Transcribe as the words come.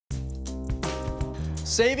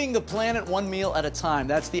Saving the planet one meal at a time.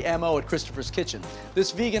 That's the MO at Christopher's Kitchen.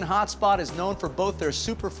 This vegan hotspot is known for both their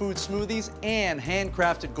superfood smoothies and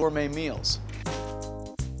handcrafted gourmet meals.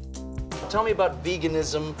 Tell me about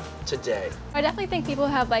veganism today. I definitely think people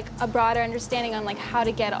have like a broader understanding on like how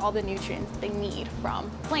to get all the nutrients they need from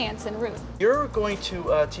plants and roots. You're going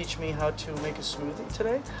to teach me how to make a smoothie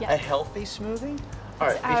today? Yes. A healthy smoothie? All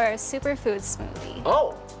right. Our superfood smoothie.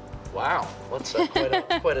 Oh, wow. That's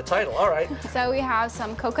quite a title. All right. So we have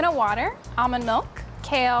some coconut water, almond milk,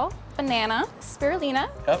 kale, banana, spirulina,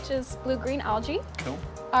 which is blue-green algae. Cool.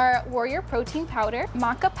 Our warrior protein powder,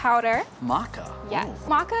 maca powder. Maca? Yes. Ooh.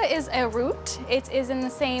 Maca is a root. It is in the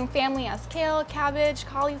same family as kale, cabbage,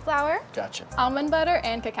 cauliflower. Gotcha. Almond butter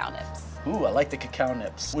and cacao nips. Ooh, I like the cacao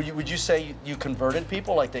nips. Would you say you converted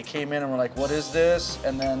people? Like they came in and were like, what is this?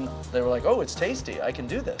 And then they were like, oh, it's tasty. I can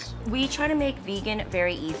do this. We try to make vegan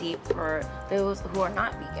very easy for those who are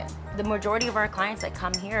not vegan. The majority of our clients that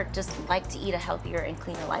come here just like to eat a healthier and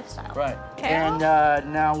cleaner lifestyle. Right. Kale.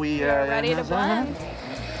 And now we We're ready to blend.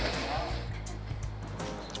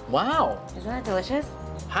 Wow. Isn't that delicious?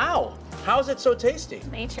 How? How is it so tasty?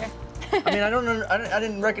 Nature. I mean, I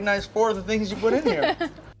didn't recognize 4 of the things you put in here.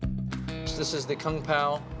 This is the Kung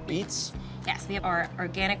Pao beets. Yes, we have our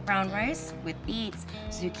organic brown rice with beets,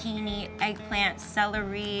 zucchini, eggplant,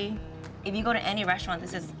 celery. If you go to any restaurant,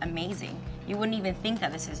 this is amazing. You wouldn't even think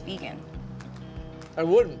that this is vegan. I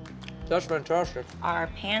wouldn't. That's fantastic. Our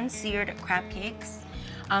pan-seared crab cakes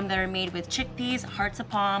that are made with chickpeas, hearts of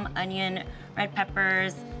palm, onion, red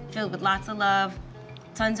peppers, filled with lots of love,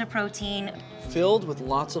 tons of protein. Filled with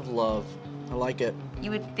lots of love. I like it. You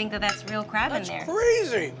would think that that's real crab in there. That's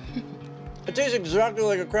crazy. It tastes exactly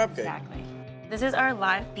like a crab cake. Exactly. This is our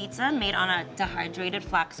live pizza made on a dehydrated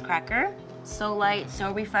flax cracker. So light,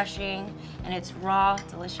 so refreshing, and it's raw,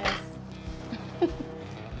 delicious. This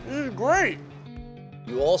is great.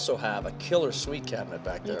 You also have a killer sweet cabinet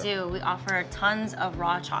back there. We do. We offer tons of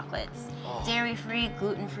raw chocolates. Oh. Dairy-free,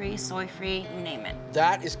 gluten-free, soy-free, you name it.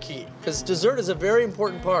 That is key, because dessert is a very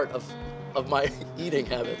important part of my eating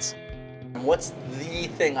habits. What's the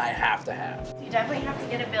thing I have to have? You definitely have to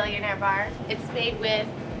get a billionaire bar. It's made with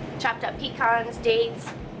chopped up pecans, dates.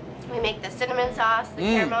 We make the cinnamon sauce, the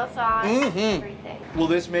caramel sauce, everything. Will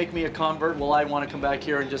this make me a convert? Will I want to come back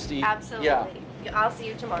here and just eat? Absolutely. Yeah. I'll see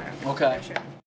you tomorrow. Okay. For sure.